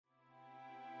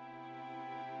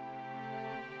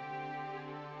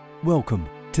Welcome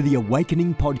to the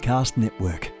Awakening Podcast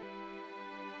Network.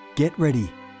 Get ready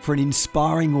for an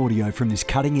inspiring audio from this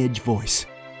cutting-edge voice.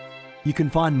 You can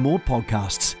find more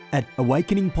podcasts at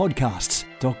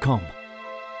awakeningpodcasts.com.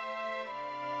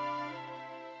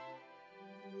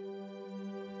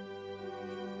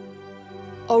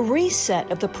 A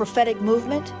reset of the prophetic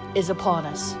movement is upon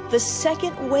us. The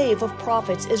second wave of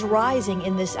prophets is rising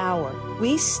in this hour.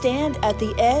 We stand at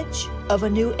the edge of a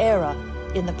new era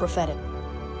in the prophetic.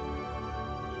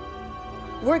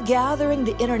 We're gathering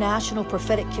the international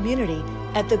prophetic community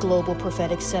at the Global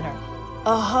Prophetic Center,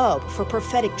 a hub for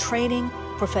prophetic training,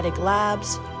 prophetic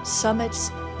labs, summits,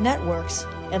 networks,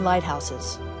 and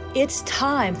lighthouses. It's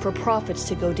time for prophets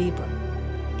to go deeper.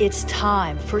 It's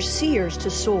time for seers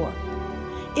to soar.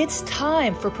 It's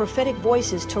time for prophetic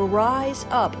voices to rise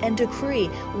up and decree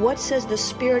what says the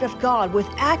Spirit of God with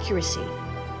accuracy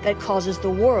that causes the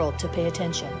world to pay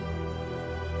attention.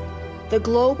 The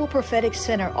Global Prophetic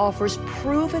Center offers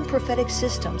proven prophetic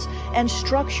systems and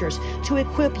structures to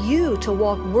equip you to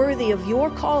walk worthy of your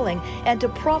calling and to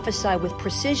prophesy with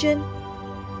precision,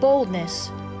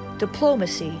 boldness,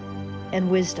 diplomacy,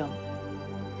 and wisdom.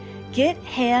 Get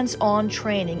hands-on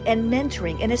training and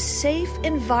mentoring in a safe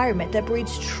environment that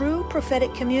breeds true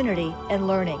prophetic community and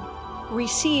learning.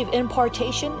 Receive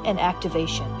impartation and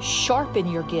activation.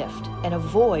 Sharpen your gift and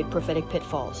avoid prophetic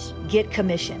pitfalls. Get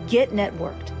commissioned. Get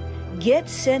networked. Get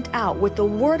sent out with the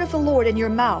word of the Lord in your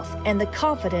mouth and the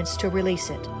confidence to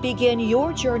release it. Begin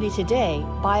your journey today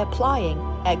by applying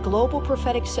at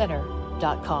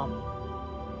globalpropheticcenter.com.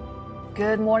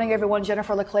 Good morning, everyone.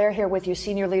 Jennifer LeClaire here with you,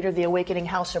 Senior Leader of the Awakening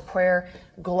House of Prayer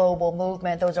Global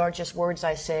Movement. Those aren't just words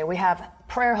I say. We have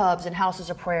prayer hubs and houses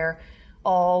of prayer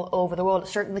all over the world. It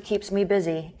certainly keeps me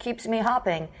busy, keeps me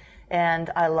hopping. And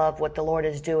I love what the Lord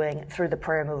is doing through the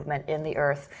prayer movement in the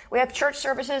earth. We have church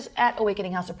services at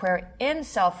Awakening House of Prayer in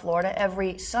South Florida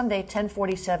every Sunday,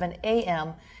 10:47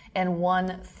 a.m. and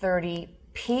 1:30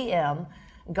 p.m.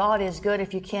 God is good.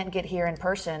 If you can't get here in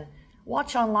person,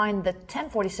 watch online the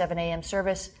 10:47 a.m.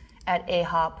 service at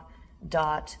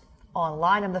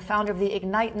ahop.online. I'm the founder of the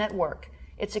Ignite Network.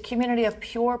 It's a community of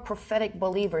pure prophetic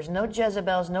believers. No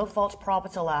Jezebels, no false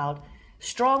prophets allowed.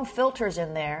 Strong filters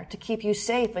in there to keep you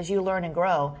safe as you learn and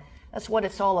grow. That's what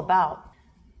it's all about.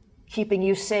 Keeping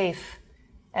you safe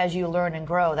as you learn and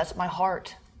grow. That's my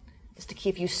heart, is to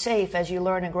keep you safe as you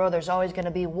learn and grow. There's always going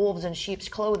to be wolves in sheep's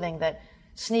clothing that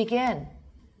sneak in,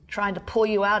 trying to pull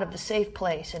you out of the safe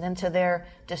place and into their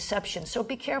deception. So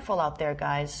be careful out there,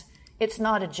 guys. It's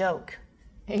not a joke.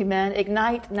 Amen.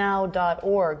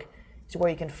 IgniteNow.org is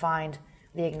where you can find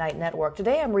the Ignite Network.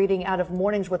 Today I'm reading out of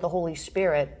Mornings with the Holy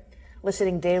Spirit,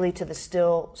 listening daily to the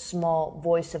still, small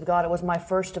voice of God. It was my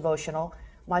first devotional.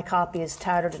 My copy is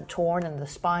tattered and torn and the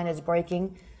spine is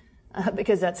breaking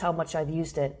because that's how much I've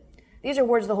used it. These are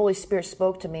words the Holy Spirit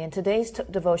spoke to me, and today's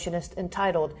devotion is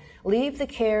entitled, Leave the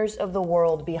Cares of the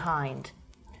World Behind.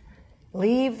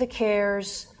 Leave the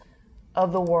cares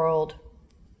of the world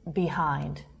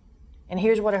behind. And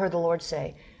here's what I heard the Lord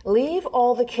say. Leave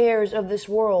all the cares of this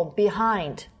world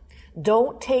behind.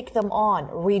 Don't take them on.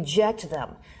 Reject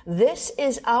them. This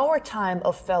is our time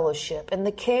of fellowship, and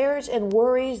the cares and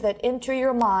worries that enter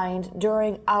your mind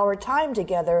during our time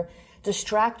together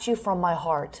distract you from my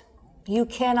heart. You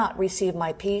cannot receive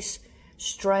my peace,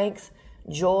 strength,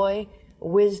 joy,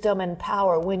 wisdom, and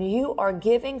power when you are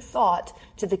giving thought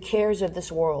to the cares of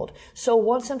this world. So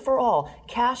once and for all,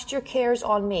 cast your cares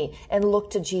on me and look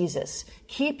to Jesus.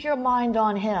 Keep your mind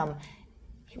on him.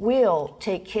 We'll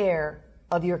take care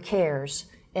of your cares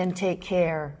and take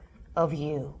care of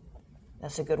you.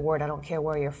 That's a good word. I don't care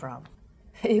where you're from.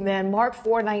 Amen. Mark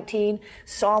 4:19,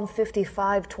 Psalm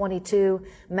 55:22,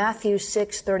 Matthew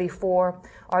 6:34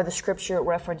 are the scripture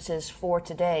references for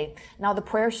today. Now the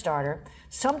prayer starter.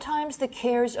 Sometimes the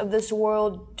cares of this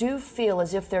world do feel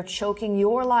as if they're choking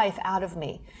your life out of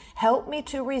me. Help me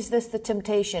to resist the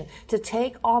temptation to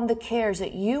take on the cares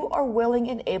that you are willing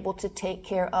and able to take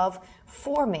care of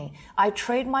for me. I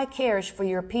trade my cares for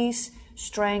your peace,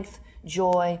 strength,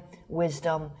 joy,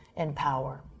 wisdom, and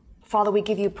power. Father, we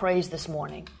give you praise this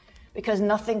morning because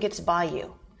nothing gets by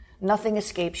you. Nothing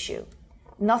escapes you.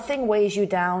 Nothing weighs you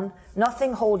down.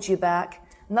 Nothing holds you back.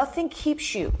 Nothing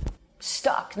keeps you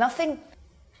stuck. Nothing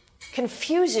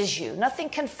confuses you. Nothing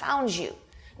confounds you.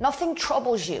 Nothing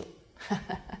troubles you.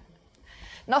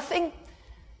 Nothing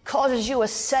causes you a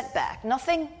setback.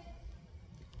 Nothing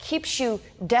keeps you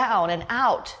down and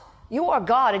out. You are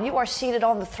God and you are seated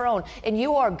on the throne and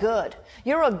you are good.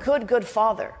 You're a good, good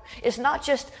Father. It's not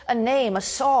just a name, a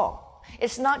song.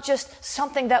 It's not just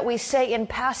something that we say in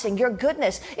passing. Your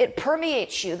goodness, it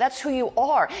permeates you. That's who you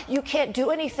are. You can't do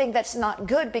anything that's not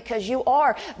good because you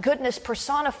are goodness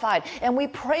personified. And we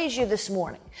praise you this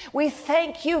morning. We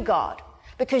thank you, God,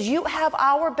 because you have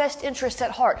our best interests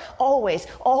at heart, always,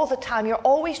 all the time. You're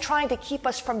always trying to keep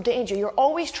us from danger. You're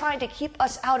always trying to keep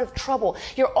us out of trouble.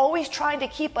 You're always trying to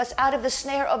keep us out of the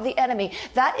snare of the enemy.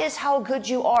 That is how good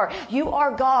you are. You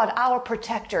are God, our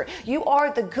protector. You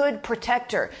are the good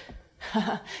protector.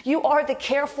 You are the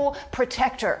careful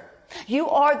protector. You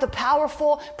are the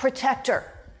powerful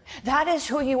protector. That is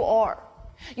who you are.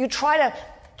 You try to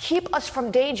keep us from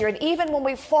danger. And even when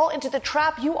we fall into the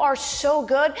trap, you are so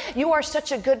good. You are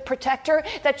such a good protector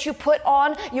that you put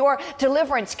on your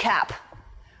deliverance cap.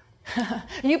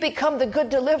 You become the good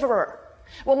deliverer.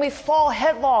 When we fall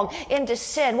headlong into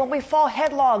sin, when we fall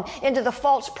headlong into the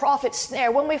false prophet snare,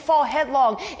 when we fall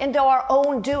headlong into our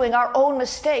own doing, our own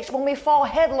mistakes, when we fall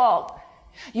headlong,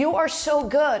 you are so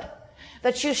good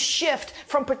that you shift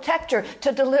from protector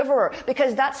to deliverer,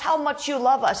 because that's how much you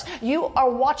love us. You are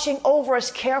watching over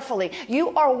us carefully.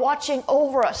 You are watching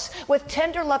over us with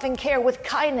tender loving care, with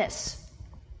kindness.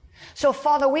 So,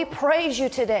 Father, we praise you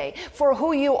today for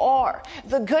who you are,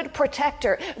 the good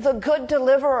protector, the good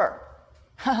deliverer.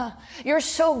 You're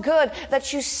so good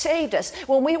that you saved us.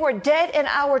 When we were dead in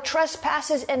our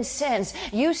trespasses and sins,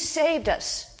 you saved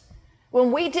us.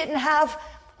 When we didn't have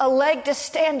a leg to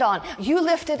stand on, you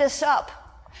lifted us up.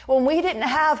 When we didn't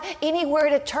have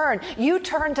anywhere to turn, you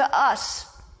turned to us.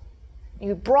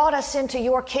 You brought us into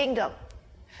your kingdom.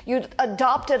 You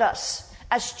adopted us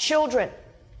as children.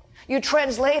 You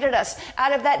translated us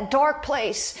out of that dark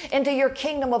place into your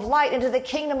kingdom of light, into the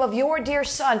kingdom of your dear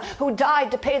Son who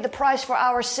died to pay the price for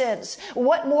our sins.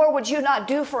 What more would you not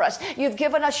do for us? You've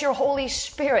given us your Holy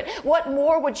Spirit. What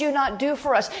more would you not do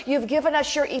for us? You've given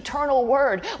us your eternal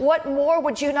word. What more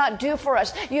would you not do for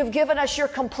us? You've given us your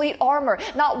complete armor.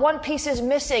 Not one piece is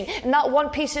missing. Not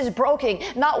one piece is broken.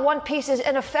 Not one piece is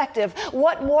ineffective.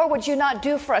 What more would you not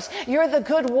do for us? You're the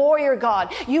good warrior,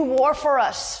 God. You war for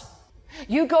us.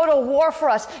 You go to war for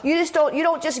us. You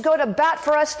don't just go to bat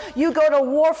for us. You go to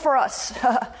war for us.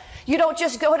 You don't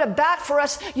just go to bat for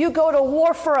us. You go to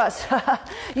war for us.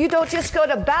 You don't just go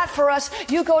to bat for us.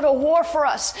 You go to war for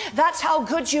us. That's how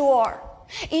good you are.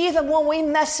 Even when we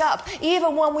mess up,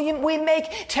 even when we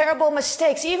make terrible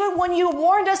mistakes, even when you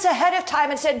warned us ahead of time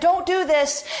and said, don't do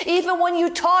this, even when you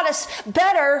taught us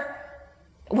better,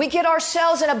 we get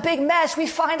ourselves in a big mess. We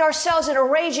find ourselves in a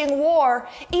raging war.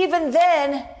 Even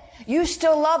then, you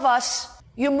still love us.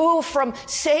 You move from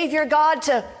Savior God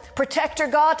to Protector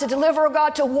God to Deliverer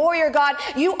God to Warrior God.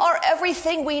 You are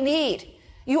everything we need.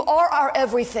 You are our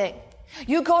everything.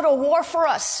 You go to war for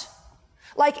us.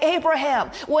 Like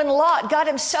Abraham, when Lot got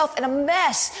himself in a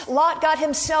mess. Lot got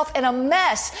himself in a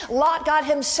mess. Lot got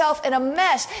himself in a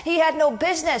mess. He had no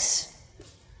business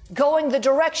going the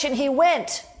direction he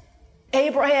went.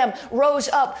 Abraham rose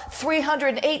up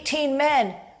 318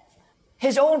 men,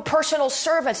 his own personal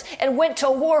servants, and went to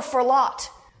war for Lot.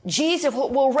 Jesus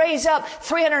will raise up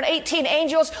 318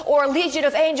 angels or a legion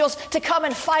of angels to come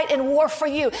and fight in war for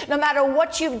you. No matter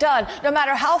what you've done, no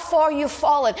matter how far you've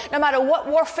fallen, no matter what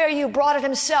warfare you brought on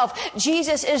himself,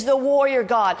 Jesus is the warrior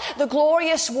God, the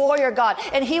glorious warrior God,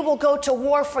 and he will go to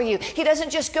war for you. He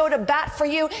doesn't just go to bat for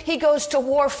you, he goes to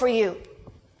war for you.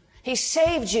 He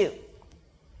saved you.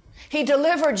 He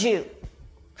delivered you.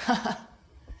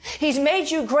 He's made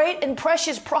you great and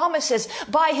precious promises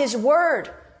by his word.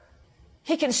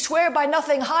 He can swear by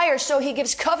nothing higher, so he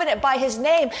gives covenant by his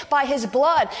name, by his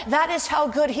blood. That is how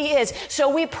good he is.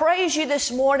 So we praise you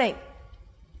this morning.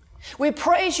 We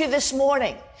praise you this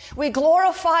morning. We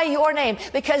glorify your name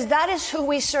because that is who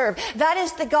we serve. That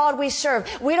is the God we serve.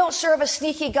 We don't serve a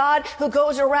sneaky God who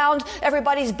goes around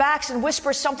everybody's backs and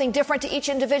whispers something different to each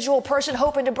individual person,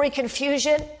 hoping to bring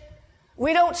confusion.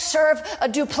 We don't serve a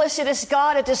duplicitous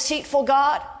God, a deceitful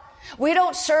God. We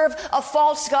don't serve a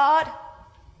false God.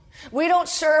 We don't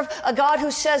serve a God who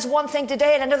says one thing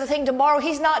today and another thing tomorrow.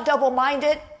 He's not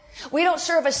double-minded. We don't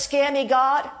serve a scammy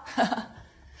God.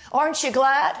 Aren't you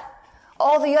glad?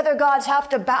 All the other gods have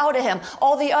to bow to him.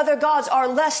 All the other gods are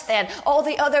less than. All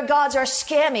the other gods are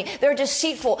scammy. They're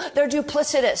deceitful. They're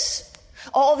duplicitous.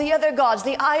 All the other gods,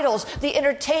 the idols, the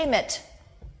entertainment,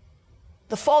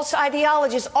 the false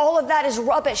ideologies, all of that is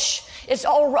rubbish. It's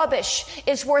all rubbish.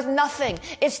 It's worth nothing.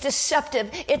 It's deceptive.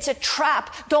 It's a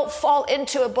trap. Don't fall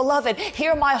into it, beloved.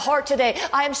 Hear my heart today.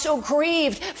 I am so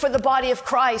grieved for the body of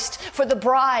Christ, for the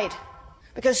bride,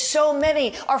 Because so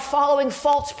many are following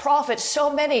false prophets.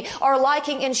 So many are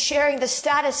liking and sharing the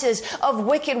statuses of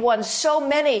wicked ones. So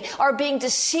many are being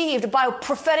deceived by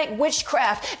prophetic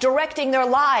witchcraft directing their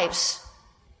lives.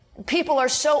 People are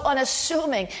so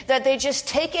unassuming that they just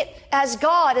take it as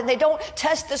God and they don't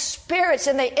test the spirits,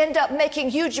 and they end up making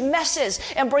huge messes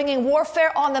and bringing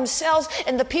warfare on themselves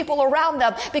and the people around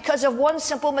them because of one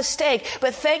simple mistake.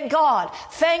 But thank God,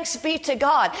 thanks be to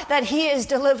God that He is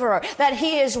deliverer, that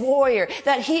He is warrior,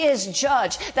 that He is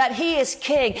judge, that He is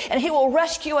king, and He will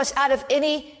rescue us out of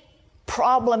any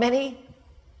problem, any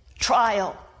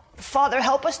trial. Father,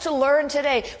 help us to learn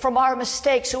today from our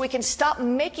mistakes so we can stop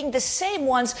making the same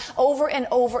ones over and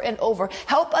over and over.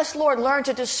 Help us, Lord, learn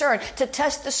to discern, to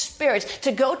test the spirits,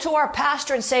 to go to our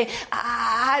pastor and say,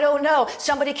 I don't know.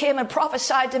 Somebody came and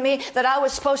prophesied to me that I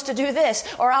was supposed to do this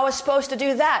or I was supposed to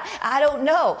do that. I don't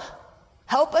know.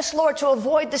 Help us, Lord, to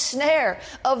avoid the snare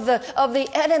of the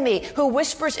enemy who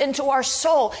whispers into our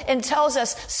soul and tells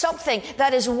us something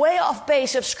that is way off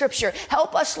base of Scripture.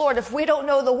 Help us, Lord, if we don't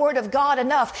know the Word of God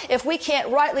enough, if we can't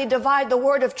rightly divide the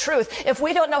Word of truth, if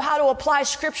we don't know how to apply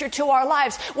Scripture to our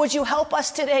lives, would you help us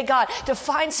today, God, to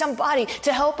find somebody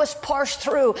to help us parse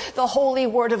through the holy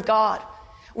Word of God?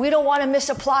 We don't want to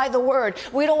misapply the Word.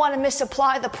 We don't want to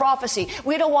misapply the prophecy.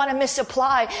 We don't want to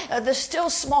misapply the still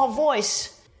small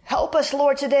voice. Help us,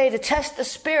 Lord, today to test the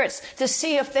spirits to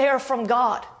see if they are from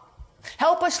God.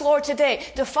 Help us, Lord, today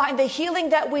to find the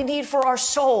healing that we need for our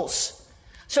souls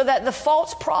so that the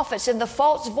false prophets and the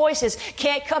false voices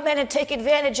can't come in and take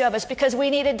advantage of us because we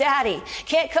need a daddy.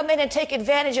 Can't come in and take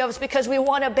advantage of us because we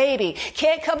want a baby.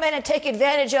 Can't come in and take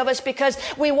advantage of us because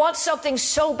we want something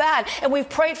so bad and we've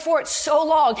prayed for it so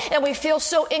long and we feel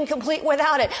so incomplete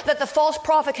without it that the false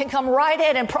prophet can come right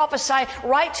in and prophesy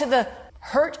right to the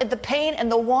hurt and the pain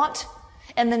and the want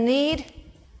and the need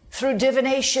through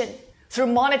divination, through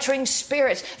monitoring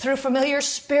spirits, through familiar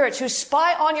spirits who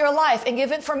spy on your life and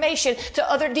give information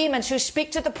to other demons who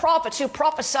speak to the prophets who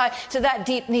prophesy to that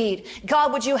deep need.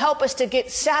 God, would you help us to get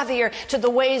savvier to the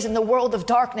ways in the world of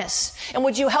darkness? And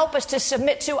would you help us to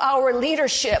submit to our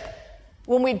leadership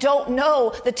when we don't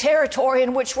know the territory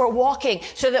in which we're walking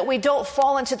so that we don't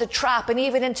fall into the trap and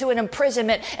even into an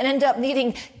imprisonment and end up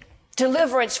needing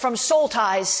deliverance from soul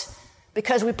ties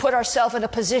because we put ourselves in a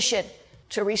position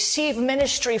to receive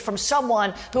ministry from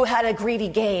someone who had a greedy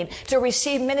gain, to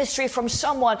receive ministry from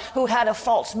someone who had a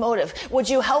false motive. Would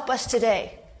you help us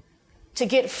today to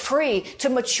get free, to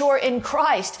mature in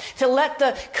Christ, to let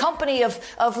the company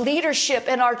of leadership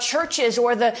in our churches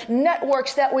or the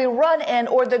networks that we run in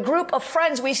or the group of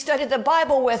friends we study the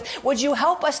Bible with, would you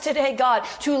help us today, God,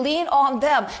 to lean on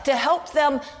them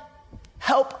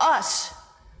help us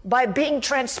by being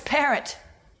transparent,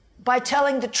 by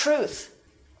telling the truth,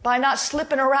 by not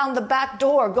slipping around the back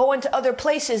door, going to other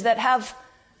places that have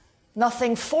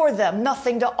nothing for them,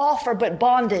 nothing to offer but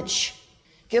bondage.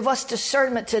 Give us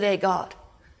discernment today, God.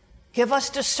 Give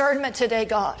us discernment today,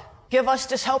 God. Help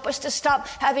us to stop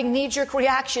having knee-jerk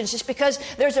reactions just because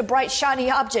there's a bright,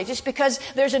 shiny object, just because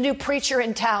there's a new preacher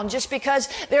in town, just because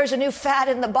there's a new fad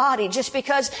in the body, just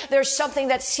because there's something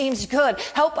that seems good.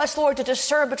 Help us, Lord, to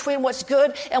discern between what's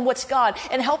good and what's God.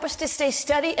 And help us to stay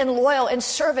steady and loyal in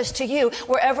service to you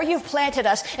wherever you've planted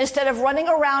us, instead of running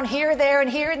around here, there, and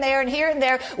here and there and here and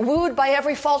there, wooed by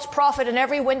every false prophet and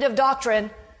every wind of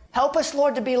doctrine. Help us,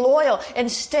 Lord, to be loyal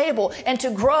and stable and to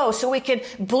grow so we can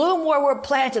bloom where we're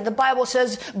planted. The Bible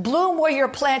says, bloom where you're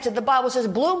planted. The Bible says,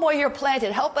 bloom where you're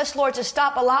planted. Help us, Lord, to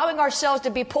stop allowing ourselves to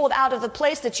be pulled out of the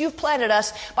place that you've planted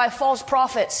us by false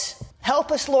prophets. Help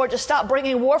us, Lord, to stop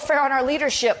bringing warfare on our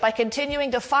leadership by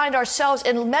continuing to find ourselves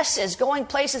in messes, going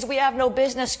places we have no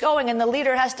business going, and the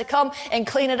leader has to come and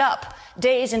clean it up.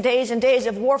 Days and days and days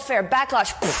of warfare,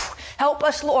 backlash. Help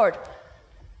us, Lord.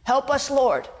 Help us,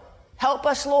 Lord. Help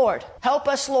us, Lord. Help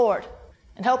us, Lord.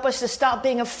 And help us to stop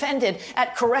being offended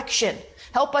at correction.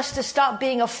 Help us to stop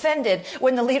being offended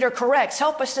when the leader corrects.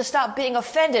 Help us to stop being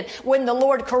offended when the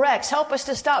Lord corrects. Help us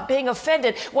to stop being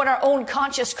offended when our own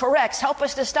conscience corrects. Help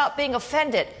us to stop being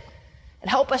offended.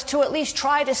 And help us to at least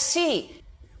try to see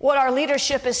what our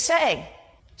leadership is saying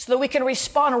so that we can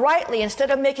respond rightly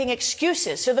instead of making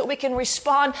excuses, so that we can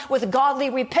respond with godly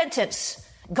repentance,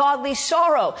 godly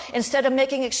sorrow, instead of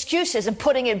making excuses and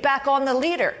putting it back on the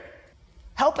leader.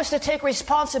 Help us to take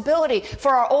responsibility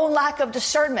for our own lack of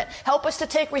discernment. Help us to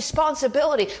take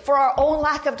responsibility for our own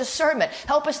lack of discernment.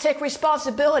 Help us take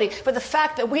responsibility for the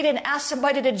fact that we didn't ask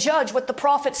somebody to judge what the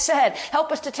prophet said.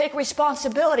 Help us to take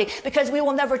responsibility because we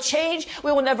will never change.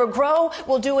 We will never grow.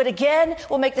 We'll do it again.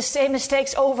 We'll make the same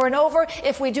mistakes over and over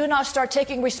if we do not start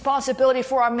taking responsibility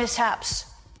for our mishaps.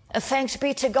 And thanks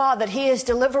be to God that He is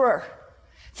deliverer.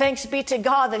 Thanks be to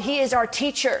God that He is our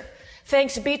teacher.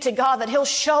 Thanks be to God that He'll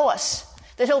show us,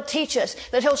 that He'll teach us,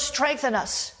 that He'll strengthen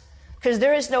us. Because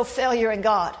there is no failure in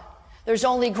God. There's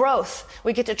only growth.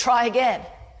 We get to try again.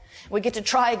 We get to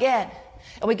try again.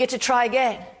 And we get to try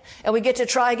again. And we get to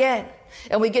try again.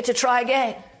 And we get to try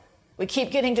again. We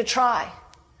keep getting to try.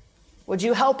 Would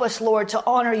you help us, Lord, to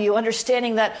honor you,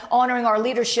 understanding that honoring our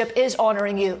leadership is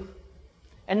honoring you.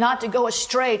 And not to go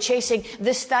astray, chasing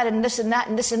this, that, and this and that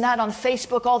and this and that on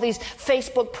Facebook, all these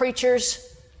Facebook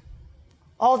preachers,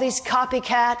 all these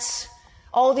copycats,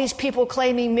 all these people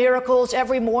claiming miracles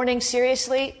every morning.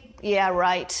 Seriously? Yeah,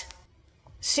 right.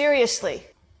 Seriously.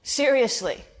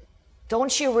 Seriously.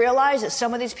 Don't you realize that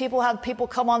some of these people have people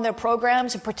come on their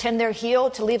programs and pretend they're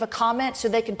healed to leave a comment so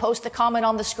they can post the comment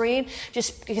on the screen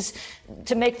just because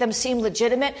to make them seem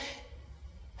legitimate?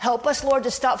 Help us, Lord,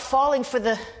 to stop falling for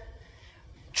the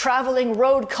traveling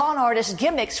road con artist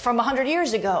gimmicks from 100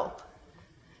 years ago.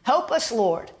 Help us,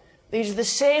 Lord. These are the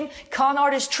same con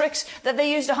artist tricks that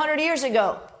they used 100 years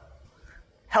ago.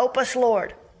 Help us,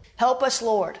 Lord. Help us,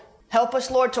 Lord. Help us,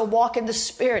 Lord, to walk in the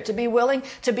Spirit, to be willing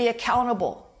to be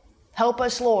accountable. Help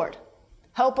us, Lord.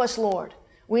 Help us, Lord.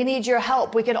 We need your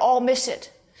help. We can all miss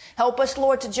it. Help us,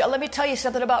 Lord, to let me tell you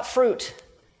something about fruit.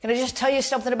 Can I just tell you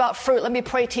something about fruit? Let me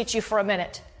pray teach you for a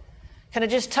minute. Can I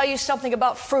just tell you something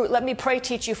about fruit? Let me pray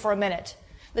teach you for a minute.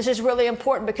 This is really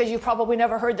important because you've probably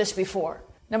never heard this before.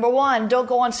 Number one, don't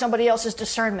go on somebody else's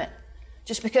discernment.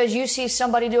 Just because you see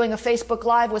somebody doing a Facebook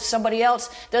Live with somebody else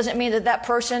doesn't mean that that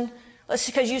person, just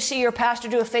because you see your pastor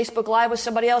do a Facebook Live with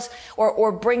somebody else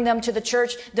or bring them to the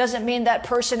church doesn't mean that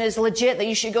person is legit, that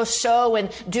you should go sow and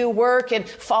do work and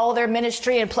follow their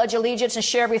ministry and pledge allegiance and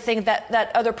share everything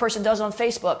that other person does on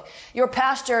Facebook. Your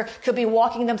pastor could be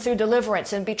walking them through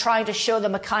deliverance and be trying to show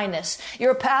them a kindness.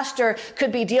 Your pastor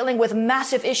could be dealing with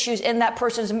massive issues in that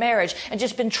person's marriage and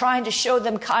just been trying to show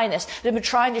them kindness. They've been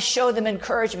trying to show them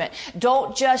encouragement.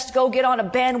 Don't just go get on a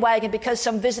bandwagon because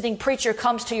some visiting preacher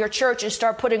comes to your church and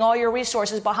start putting all your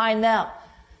resources behind them.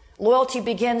 Loyalty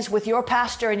begins with your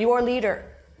pastor and your leader.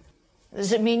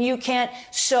 Does it mean you can't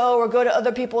sow or go to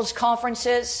other people's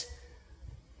conferences?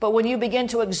 But when you begin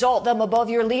to exalt them above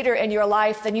your leader in your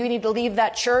life, then you need to leave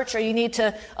that church, or you need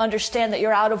to understand that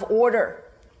you're out of order.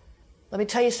 Let me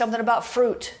tell you something about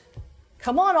fruit.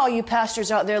 Come on, all you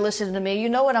pastors out there listening to me. You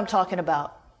know what I'm talking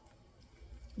about.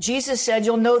 Jesus said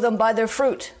you'll know them by their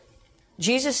fruit.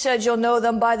 Jesus said you'll know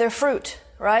them by their fruit,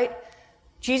 right?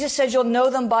 Jesus said you'll know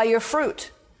them by your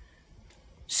fruit.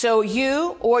 So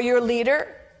you or your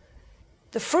leader,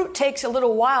 the fruit takes a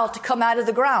little while to come out of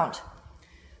the ground.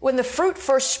 When the fruit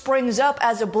first springs up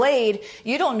as a blade,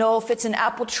 you don't know if it's an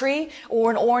apple tree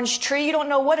or an orange tree. You don't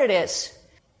know what it is.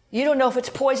 You don't know if it's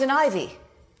poison ivy.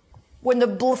 When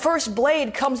the first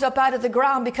blade comes up out of the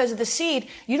ground because of the seed,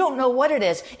 you don't know what it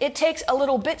is. It takes a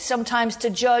little bit sometimes to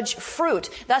judge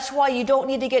fruit. That's why you don't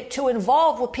need to get too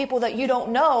involved with people that you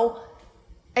don't know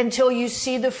until you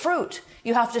see the fruit.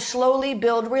 You have to slowly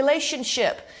build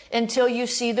relationship until you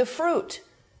see the fruit.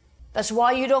 That's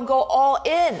why you don't go all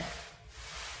in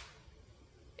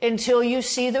until you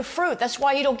see the fruit. That's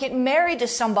why you don't get married to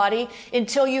somebody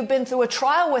until you've been through a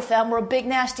trial with them or a big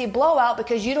nasty blowout,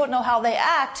 because you don't know how they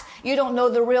act. You don't know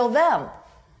the real them.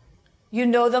 You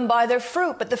know them by their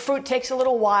fruit, but the fruit takes a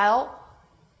little while.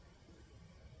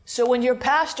 So when your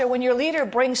pastor, when your leader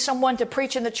brings someone to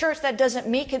preach in the church, that doesn't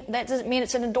mean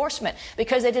it's an endorsement.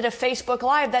 Because they did a Facebook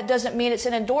Live, that doesn't mean it's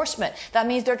an endorsement. That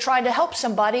means they're trying to help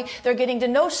somebody. They're getting to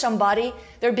know somebody.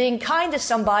 They're being kind to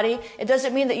somebody. It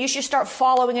doesn't mean that you should start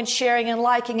following and sharing and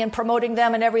liking and promoting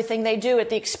them and everything they do at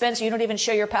the expense. You don't even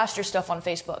share your pastor's stuff on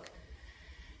Facebook.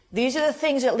 These are the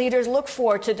things that leaders look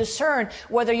for to discern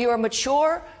whether you are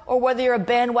mature or whether you're a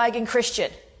bandwagon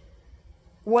Christian.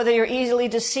 Whether you're easily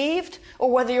deceived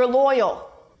or whether you're loyal.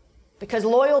 Because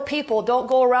loyal people don't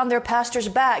go around their pastor's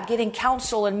back getting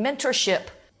counsel and mentorship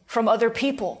from other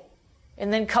people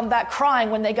and then come back crying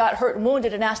when they got hurt and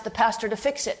wounded and ask the pastor to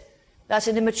fix it. That's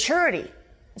an immaturity.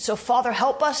 And so, Father,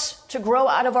 help us to grow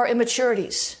out of our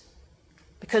immaturities,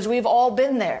 because we've all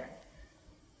been there.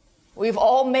 We've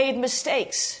all made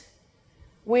mistakes.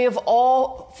 We have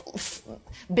all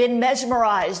been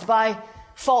mesmerized by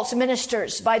false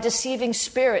ministers, by deceiving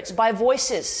spirits, by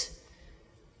voices.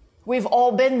 We've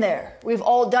all been there. We've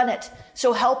all done it.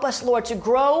 So help us, Lord, to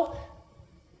grow,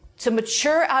 to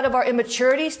mature out of our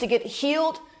immaturities, to get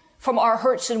healed from our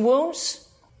hurts and wounds,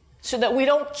 so that we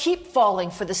don't keep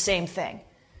falling for the same thing,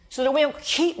 so that we don't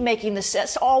keep making the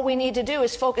sets. All we need to do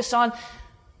is focus on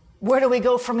where do we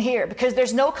go from here, because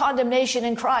there's no condemnation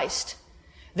in Christ.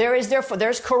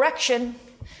 There's correction,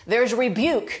 there's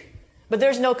rebuke, but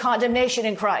there's no condemnation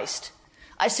in Christ.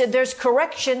 I said, there's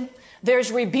correction,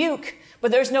 there's rebuke,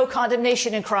 but there's no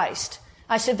condemnation in Christ.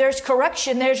 I said, there's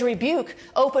correction, there's rebuke.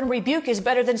 Open rebuke is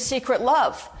better than secret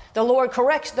love. The Lord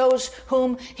corrects those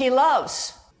whom he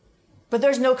loves. But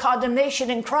there's no condemnation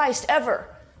in Christ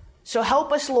ever. So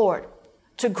help us, Lord,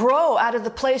 to grow out of the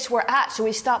place we're at so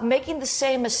we stop making the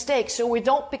same mistakes, so we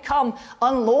don't become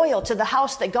unloyal to the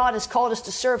house that God has called us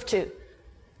to serve to.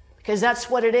 Because that's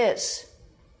what it is.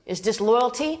 It's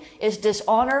disloyalty, it's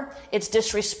dishonor, it's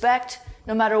disrespect.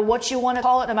 No matter what you want to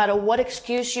call it, no matter what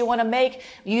excuse you want to make,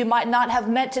 you might not have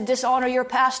meant to dishonor your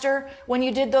pastor when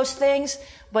you did those things,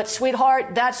 but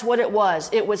sweetheart, that's what it was.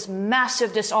 It was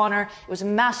massive dishonor. It was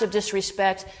massive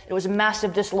disrespect. It was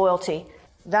massive disloyalty.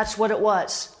 That's what it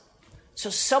was. So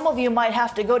some of you might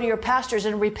have to go to your pastors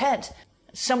and repent.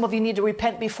 Some of you need to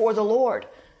repent before the Lord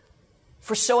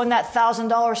for sowing that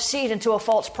 $1,000 seed into a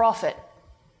false prophet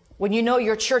when you know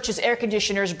your church's air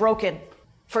conditioner is broken.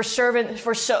 For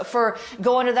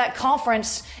going to that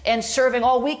conference and serving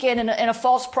all weekend in a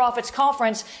false prophet's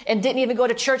conference and didn't even go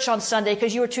to church on Sunday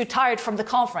because you were too tired from the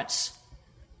conference.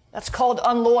 That's called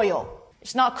unloyal.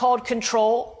 It's not called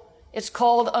control. It's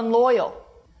called unloyal.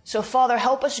 So Father,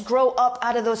 help us grow up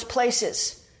out of those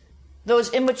places,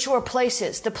 those immature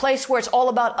places, the place where it's all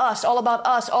about us, all about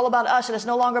us, all about us, and it's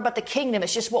no longer about the kingdom.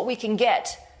 It's just what we can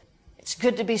get. It's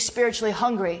good to be spiritually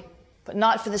hungry, but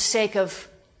not for the sake of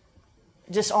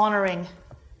dishonoring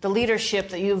the leadership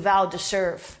that you vowed to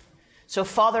serve. So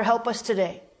Father, help us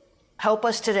today. Help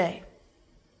us today.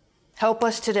 Help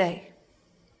us today.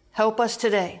 Help us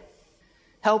today.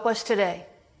 Help us today.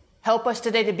 Help us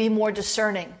today to be more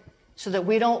discerning so that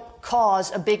we don't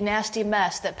cause a big nasty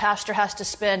mess that pastor has to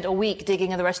spend a week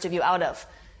digging the rest of you out of.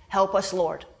 Help us,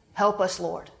 Lord. Help us,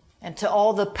 Lord. And to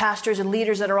all the pastors and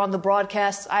leaders that are on the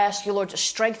broadcasts, I ask you, Lord, to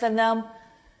strengthen them,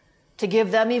 to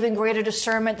give them even greater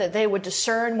discernment, that they would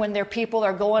discern when their people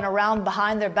are going around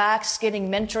behind their backs, getting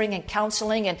mentoring and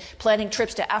counseling and planning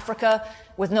trips to Africa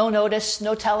with no notice,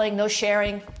 no telling, no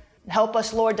sharing. Help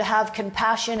us, Lord, to have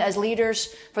compassion as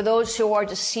leaders for those who are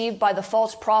deceived by the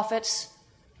false prophets.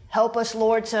 Help us,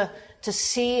 Lord, to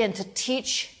see and to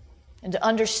teach and to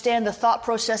understand the thought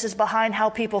processes behind how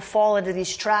people fall into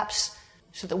these traps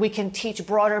so that we can teach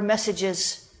broader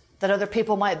messages that other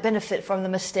people might benefit from the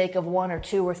mistake of 1 or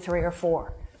 2 or 3 or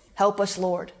 4. Help us,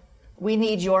 Lord. We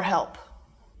need your help.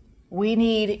 We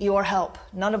need your help.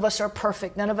 None of us are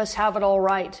perfect. None of us have it all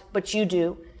right, but you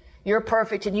do. You're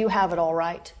perfect and you have it all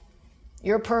right.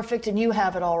 You're perfect and you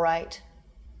have it all right.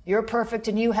 You're perfect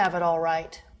and you have it all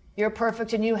right. You're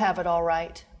perfect and you have it all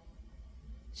right.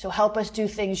 So help us do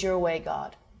things your way,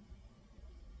 God,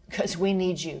 because we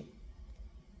need you.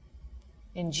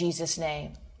 In Jesus'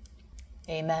 name.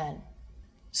 Amen.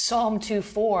 Psalm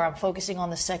 2:4, I'm focusing on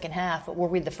the second half, but we'll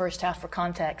read the first half for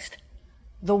context.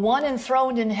 The one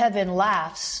enthroned in heaven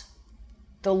laughs.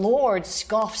 The Lord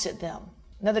scoffs at them.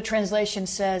 Another translation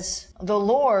says, the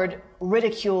Lord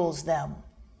ridicules them.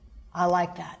 I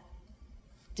like that.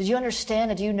 Did you understand?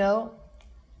 Did you know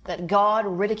that God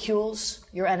ridicules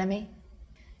your enemy?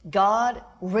 God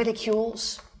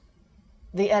ridicules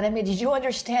the enemy. Did you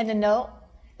understand and know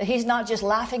that he's not just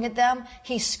laughing at them,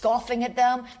 he's scoffing at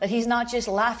them, that he's not just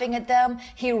laughing at them,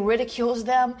 he ridicules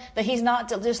them, that he's not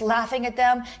just laughing at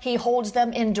them, he holds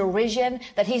them in derision,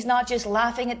 that he's not just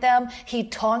laughing at them, he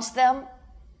taunts them?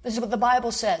 This is what the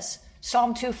Bible says.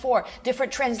 Psalm 2:4.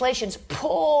 Different translations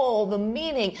pull the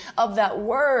meaning of that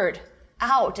word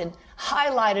out and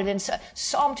highlight it in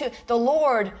Psalm 2. The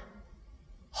Lord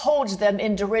holds them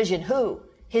in derision. Who?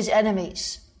 His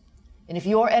enemies. And if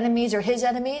your enemies are his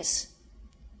enemies,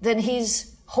 then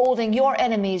he's holding your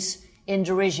enemies in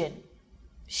derision.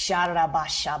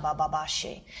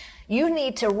 You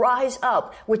need to rise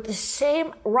up with the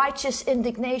same righteous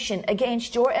indignation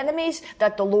against your enemies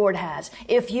that the Lord has.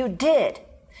 If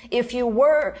you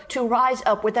were to rise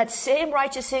up with that same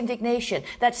righteous indignation,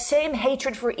 that same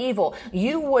hatred for evil,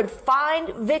 you would find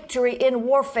victory in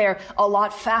warfare a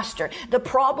lot faster. The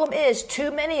problem is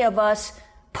too many of us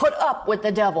put up with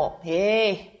the devil.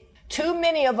 Yay. Too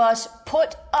many of us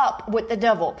put up with the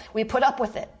devil. We put up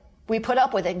with it. We put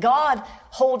up with it. God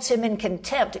holds him in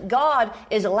contempt. God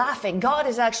is laughing. God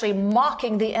is actually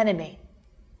mocking the enemy.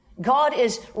 God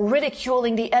is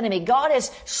ridiculing the enemy. God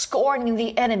is scorning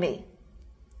the enemy.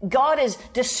 God is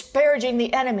disparaging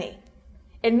the enemy.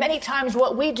 And many times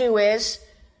what we do is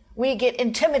we get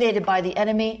intimidated by the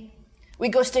enemy. We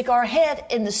go stick our head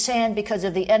in the sand because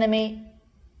of the enemy.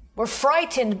 We're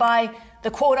frightened by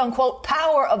the quote unquote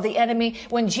power of the enemy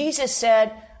when Jesus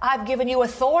said, I've given you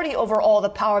authority over all the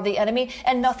power of the enemy,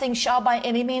 and nothing shall by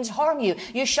any means harm you.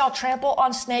 You shall trample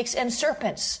on snakes and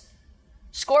serpents,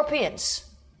 scorpions.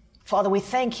 Father, we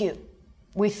thank you.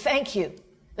 We thank you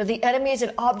that the enemy is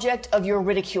an object of your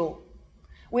ridicule.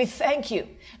 We thank you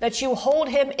that you hold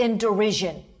him in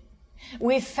derision.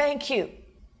 We thank you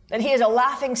that he is a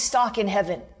laughing stock in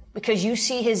heaven because you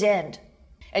see his end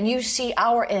and you see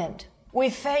our end. We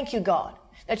thank you, God,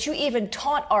 that you even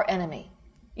taunt our enemy.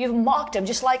 You've mocked him,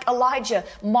 just like Elijah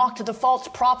mocked the false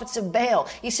prophets of Baal.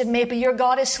 He said, maybe your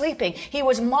God is sleeping. He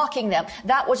was mocking them.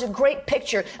 That was a great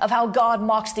picture of how God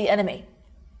mocks the enemy.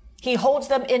 He holds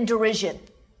them in derision.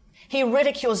 He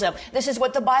ridicules them. This is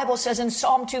what the Bible says in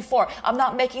Psalm 2:4. I'm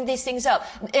not making these things up.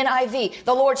 NIV,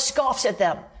 the Lord scoffs at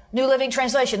them. New Living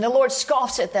Translation, the Lord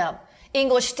scoffs at them.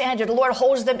 English Standard, the Lord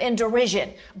holds them in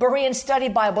derision. Berean Study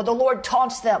Bible, the Lord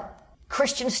taunts them.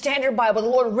 Christian Standard Bible, the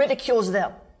Lord ridicules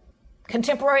them.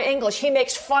 Contemporary English, he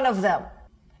makes fun of them.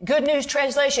 Good News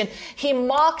Translation, he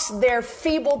mocks their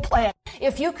feeble plan.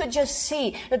 If you could just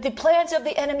see that the plans of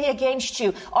the enemy against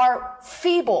you are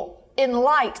feeble in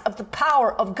light of the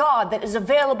power of God that is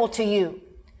available to you.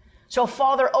 So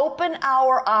Father, open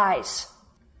our eyes,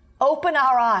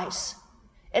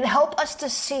 and help us to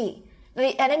see that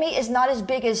the enemy is not as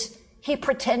big as he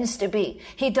pretends to be.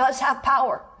 He does have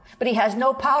power, but he has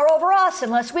no power over us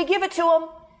unless we give it to him.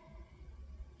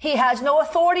 He has no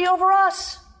authority over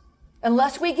us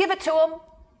unless we give it to him,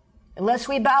 unless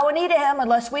we bow a knee to him,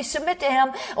 unless we submit to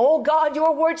him. Oh God,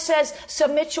 your word says,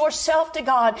 submit yourself to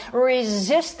God,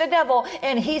 resist the devil,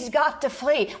 and he's got to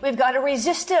flee. We've got to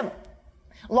resist him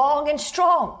long and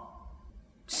strong.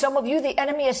 Some of you, the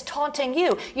enemy is taunting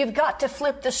you. You've got to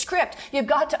flip the script. You've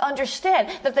got to understand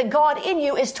that the God in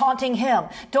you is taunting him.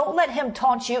 Don't let him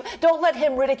taunt you. Don't let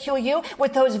him ridicule you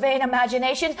with those vain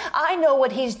imaginations. I know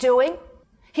what he's doing.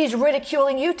 He's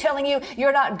ridiculing you, telling you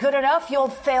you're not good enough, you'll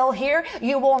fail here,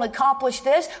 you won't accomplish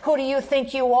this, who do you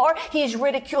think you are? He's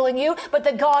ridiculing you, but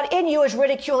the God in you is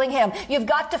ridiculing him. You've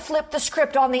got to flip the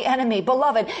script on the enemy,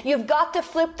 beloved. You've got to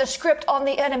flip the script on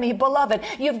the enemy, beloved.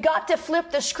 You've got to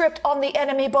flip the script on the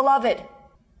enemy, beloved.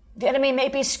 The enemy may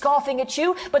be scoffing at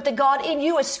you, but the God in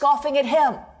you is scoffing at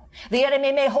him. The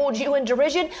enemy may hold you in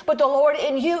derision, but the Lord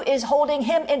in you is holding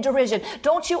him in derision.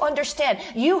 Don't you understand?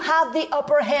 You have the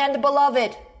upper hand,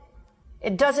 beloved.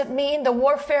 It doesn't mean the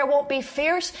warfare won't be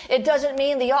fierce. It doesn't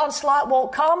mean the onslaught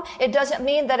won't come. It doesn't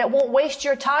mean that it won't waste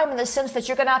your time in the sense that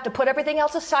you're going to have to put everything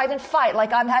else aside and fight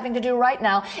like I'm having to do right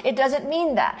now. It doesn't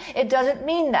mean that. It doesn't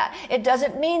mean that. It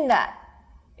doesn't mean that.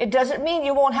 It doesn't mean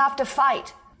you won't have to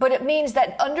fight. But it means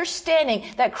that understanding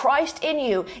that Christ in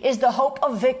you is the hope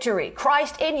of victory.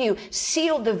 Christ in you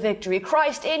sealed the victory.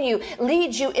 Christ in you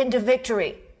leads you into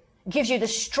victory. Gives you the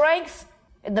strength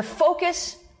and the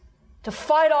focus to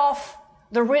fight off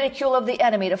the ridicule of the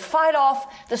enemy, to fight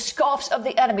off the scoffs of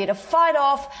the enemy, to fight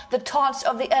off the taunts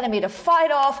of the enemy, to fight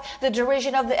off the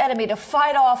derision of the enemy, to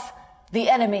fight off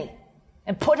the enemy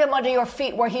and put him under your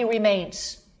feet where he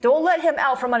remains. Don't let him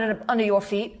out from under your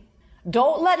feet.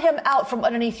 Don't let him out from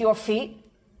underneath your feet.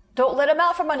 Don't let him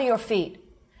out from under your feet.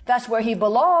 That's where he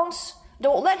belongs.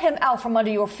 Don't let him out from under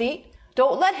your feet.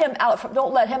 Don't let him out from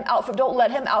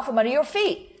under your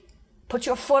feet. Put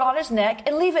your foot on his neck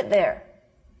and leave it there.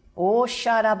 Oh,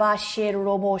 sharabashe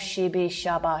robo shebe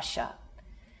shabasha.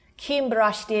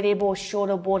 Kimbrashterebo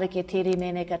shoroboreketeri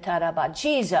menekataraba.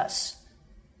 Jesus,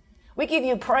 we give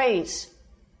you praise.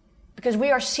 Because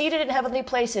we are seated in heavenly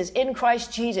places in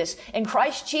Christ Jesus. And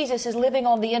Christ Jesus is living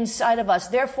on the inside of us.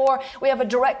 Therefore, we have a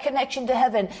direct connection to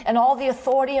heaven and all the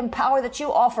authority and power that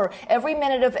you offer every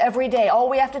minute of every day. All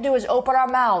we have to do is open our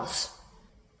mouths.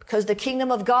 Because the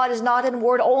kingdom of God is not in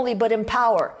word only, but in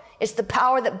power. It's the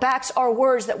power that backs our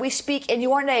words that we speak in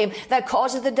your name that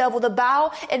causes the devil to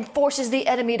bow and forces the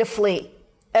enemy to flee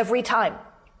every time.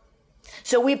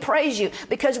 So we praise you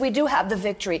because we do have the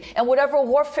victory. And whatever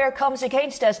warfare comes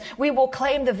against us, we will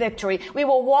claim the victory. We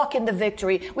will walk in the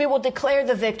victory. We will declare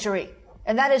the victory.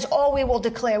 And that is all we will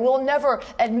declare. We'll never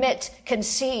admit,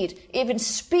 concede, even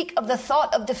speak of the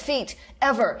thought of defeat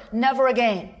ever. Never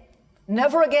again.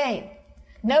 Never again.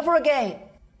 Never again.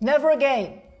 Never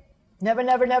again. Never,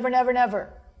 never, never, never,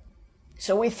 never.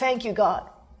 So we thank you, God.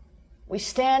 We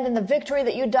stand in the victory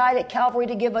that you died at Calvary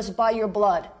to give us by your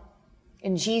blood.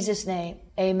 In Jesus' name,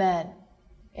 amen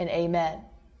and amen.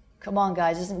 Come on,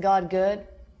 guys. Isn't God good?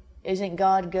 Isn't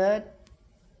God good?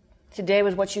 Today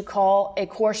was what you call a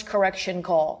course correction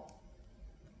call.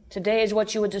 Today is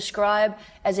what you would describe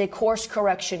as a course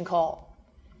correction call.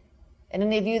 And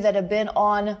any of you that have been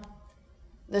on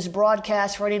this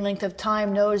broadcast for any length of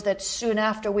time knows that soon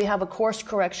after we have a course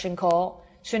correction call,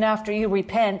 soon after you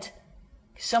repent,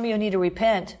 some of you need to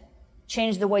repent,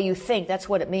 change the way you think. That's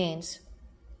what it means.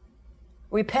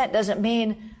 Repent doesn't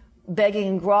mean begging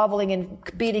and groveling and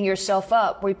beating yourself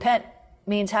up. Repent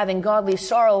means having godly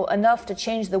sorrow enough to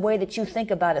change the way that you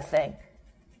think about a thing.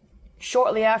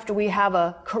 Shortly after we have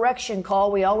a correction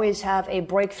call, we always have a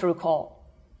breakthrough call.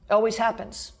 It always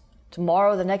happens.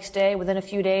 Tomorrow, the next day, within a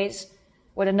few days,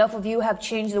 when enough of you have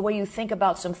changed the way you think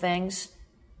about some things,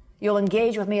 you'll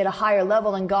engage with me at a higher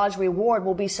level, and God's reward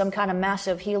will be some kind of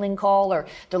massive healing call or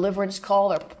deliverance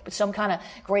call or some kind of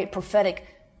great prophetic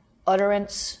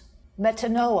utterance.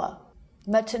 Metanoia.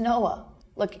 Metanoia.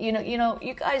 Look, you know,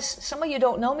 you guys, some of you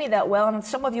don't know me that well, and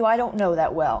some of you I don't know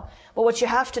that well. But what you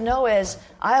have to know is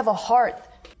I have a heart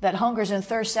that hungers and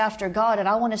thirsts after God, and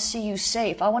I want to see you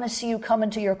safe. I want to see you come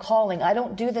into your calling. I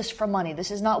don't do this for money. This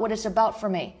is not what it's about for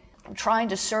me. I'm trying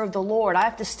to serve the Lord. I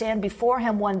have to stand before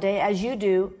Him one day, as you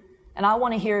do, and I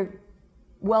want to hear,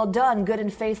 well done, good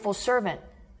and faithful servant.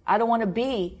 I don't want to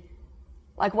be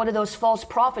like one of those false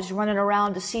prophets running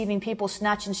around deceiving people,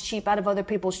 snatching sheep out of other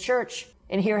people's church,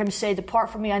 and hear Him say,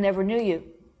 depart from me, I never knew you.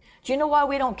 Do you know why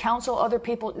we don't counsel other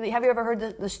people? Have you ever heard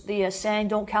the saying,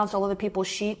 don't counsel other people's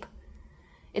sheep?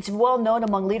 It's well known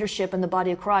among leadership in the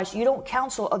body of Christ. You don't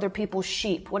counsel other people's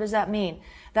sheep. What does that mean?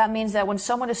 That means that when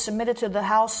someone is submitted to the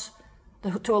house,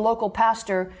 to a local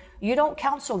pastor, you don't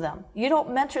counsel them. You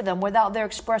don't mentor them without their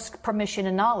express permission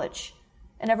and knowledge.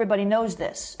 And everybody knows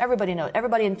this. Everybody knows.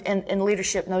 Everybody in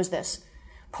leadership knows this.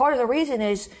 Part of the reason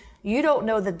is you don't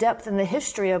know the depth and the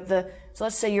history of so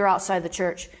let's say you're outside the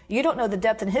church. You don't know the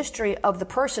depth and history of the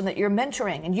person that you're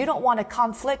mentoring, and you don't want to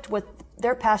conflict with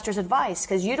their pastor's advice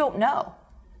because you don't know.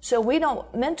 So we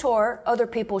don't mentor other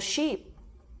people's sheep.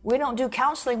 We don't do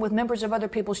counseling with members of other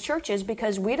people's churches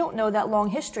because we don't know that long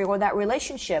history or that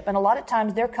relationship. And a lot of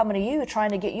times they're coming to you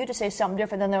trying to get you to say something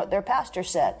different than their pastor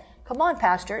said. Come on,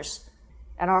 pastors.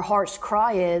 And our heart's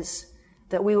cry is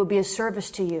that we will be a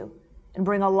service to you and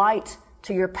bring a light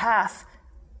to your path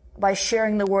by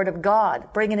sharing the Word of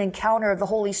God, bring an encounter of the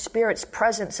Holy Spirit's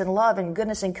presence and love and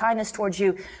goodness and kindness towards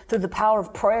you through the power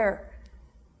of prayer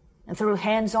and through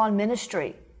hands-on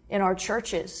ministry in our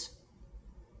churches.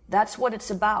 That's what it's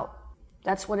about.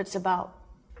 That's what it's about.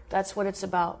 That's what it's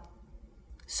about.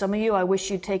 Some of you, I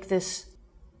wish you'd take this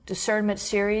discernment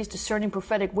series, Discerning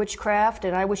Prophetic Witchcraft,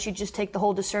 and I wish you'd just take the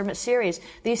whole discernment series.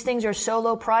 These things are so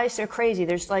low price, they're crazy.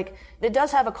 It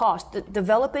does have a cost.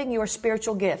 Developing your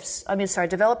spiritual gifts.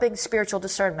 Developing spiritual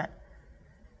discernment.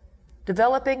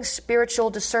 Developing spiritual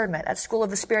discernment at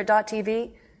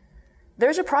schoolofthespirit.tv.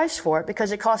 There's a price for it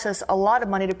because it costs us a lot of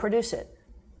money to produce it.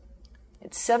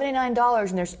 It's $79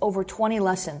 and there's over 20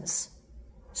 lessons.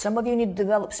 Some of you need to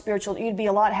develop spiritual. You'd be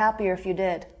a lot happier if you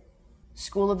did.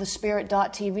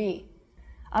 Schoolofthespirit.tv.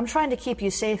 I'm trying to keep you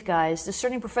safe, guys.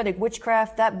 Discerning Prophetic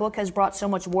Witchcraft, that book has brought so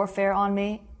much warfare on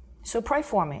me. So pray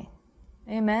for me.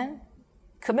 Amen.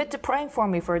 Commit to praying for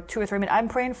me for 2 or 3 minutes. I'm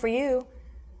praying for you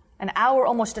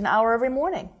almost an hour every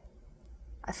morning.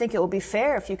 I think it would be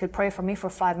fair if you could pray for me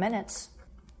for 5 minutes,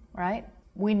 right?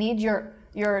 We need your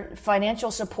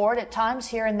financial support at times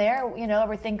here and there. You know,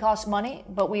 everything costs money,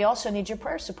 but we also need your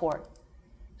prayer support.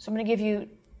 So I'm going to give you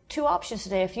 2 options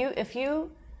today. If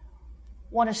you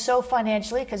want to sow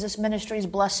financially because this ministry is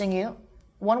blessing you,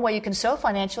 one way you can sow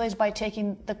financially is by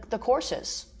taking the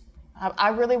courses. I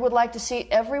really would like to see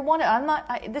everyone.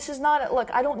 Look,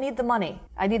 I don't need the money.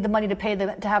 I need the money to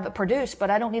have it produced,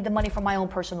 but I don't need the money for my own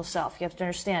personal self. You have to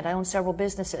understand, I own several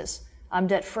businesses. I'm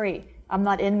debt free. I'm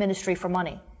not in ministry for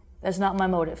money. That's not my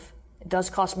motive. It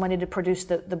does cost money to produce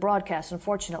the broadcast.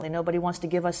 Unfortunately, nobody wants to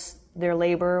give us their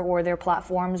labor or their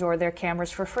platforms or their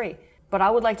cameras for free. But I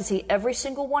would like to see every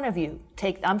single one of you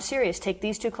take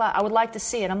these 2 classes. I would like to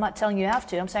see it. I'm not telling you have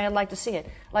to. I'm saying I'd like to see it.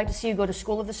 I'd like to see you go to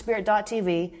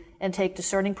schoolofthespirit.tv and take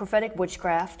Discerning Prophetic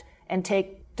Witchcraft and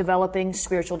take Developing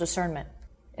Spiritual Discernment.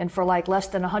 And for like less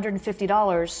than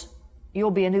 $150,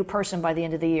 you'll be a new person by the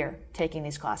end of the year taking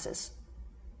these classes.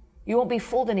 You won't be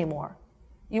fooled anymore.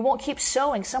 You won't keep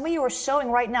sowing. Some of you are sowing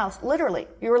right now, literally.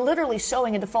 You're literally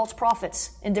sowing into false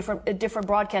prophets in different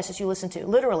broadcasts that you listen to,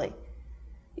 literally.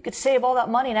 You could save all that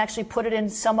money and actually put it in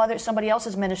somebody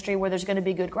else's ministry where there's going to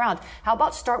be good ground. How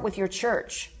about start with your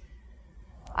church?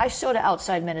 I sow to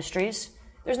outside ministries.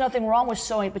 There's nothing wrong with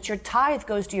sowing, but your tithe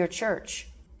goes to your church.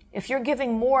 If you're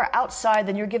giving more outside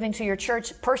than you're giving to your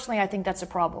church, personally, I think that's a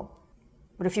problem.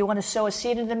 But if you want to sow a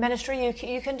seed into the ministry, you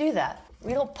can do that.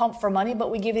 We don't pump for money,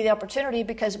 but we give you the opportunity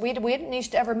because we didn't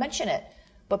used to ever mention it.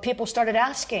 But people started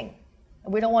asking.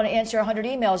 And we don't want to answer 100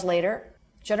 emails later.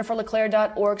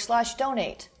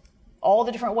 JenniferLeClaire.org/donate. All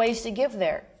the different ways to give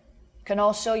there. You can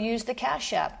also use the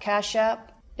Cash App. Cash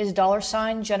App is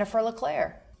 $ Jennifer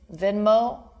LeClaire.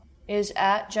 Venmo is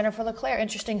at Jennifer LeClaire.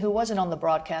 Interesting who wasn't on the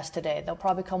broadcast today. They'll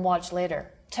probably come watch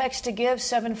later. Text to give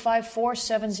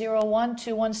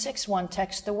 754-701-2161.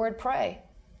 Text the word pray.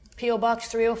 P.O. Box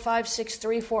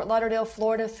 30563, Fort Lauderdale,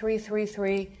 Florida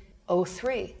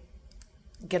 33303.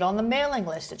 Get on the mailing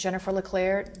list at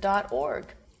jenniferleclaire.org.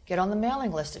 Get on the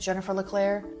mailing list at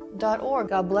jenniferleclaire.org.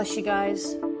 God bless you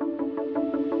guys.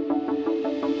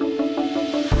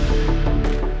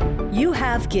 You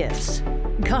have gifts.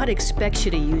 God expects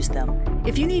you to use them.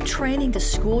 If you need training to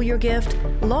school your gift,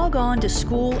 log on to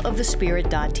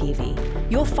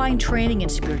schoolofthespirit.tv. You'll find training in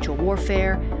spiritual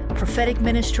warfare, prophetic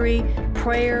ministry,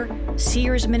 prayer,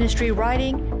 seers ministry,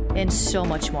 writing, and so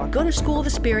much more. Go to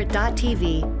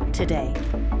schoolofthespirit.tv today.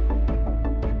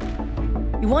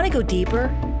 You want to go deeper?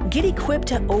 Get equipped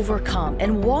to overcome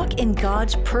and walk in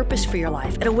God's purpose for your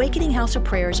life at Awakening House of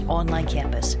Prayer's online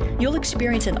campus. You'll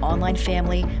experience an online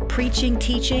family, preaching,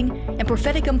 teaching, and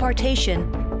prophetic impartation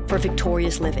for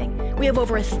victorious living. We have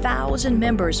over 1,000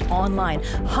 members online,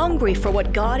 hungry for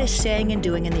what God is saying and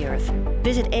doing in the earth.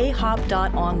 Visit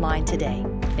ahop.online today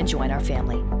and join our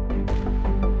family.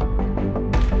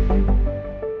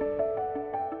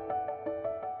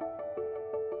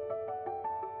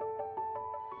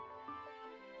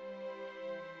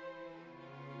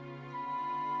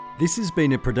 This has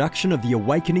been a production of the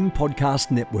Awakening Podcast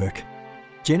Network.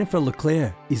 Jennifer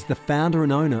LeClaire is the founder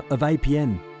and owner of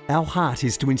APN. Our heart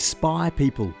is to inspire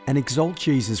people and exalt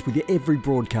Jesus with every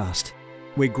broadcast.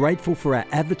 We're grateful for our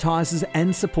advertisers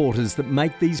and supporters that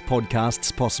make these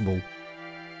podcasts possible.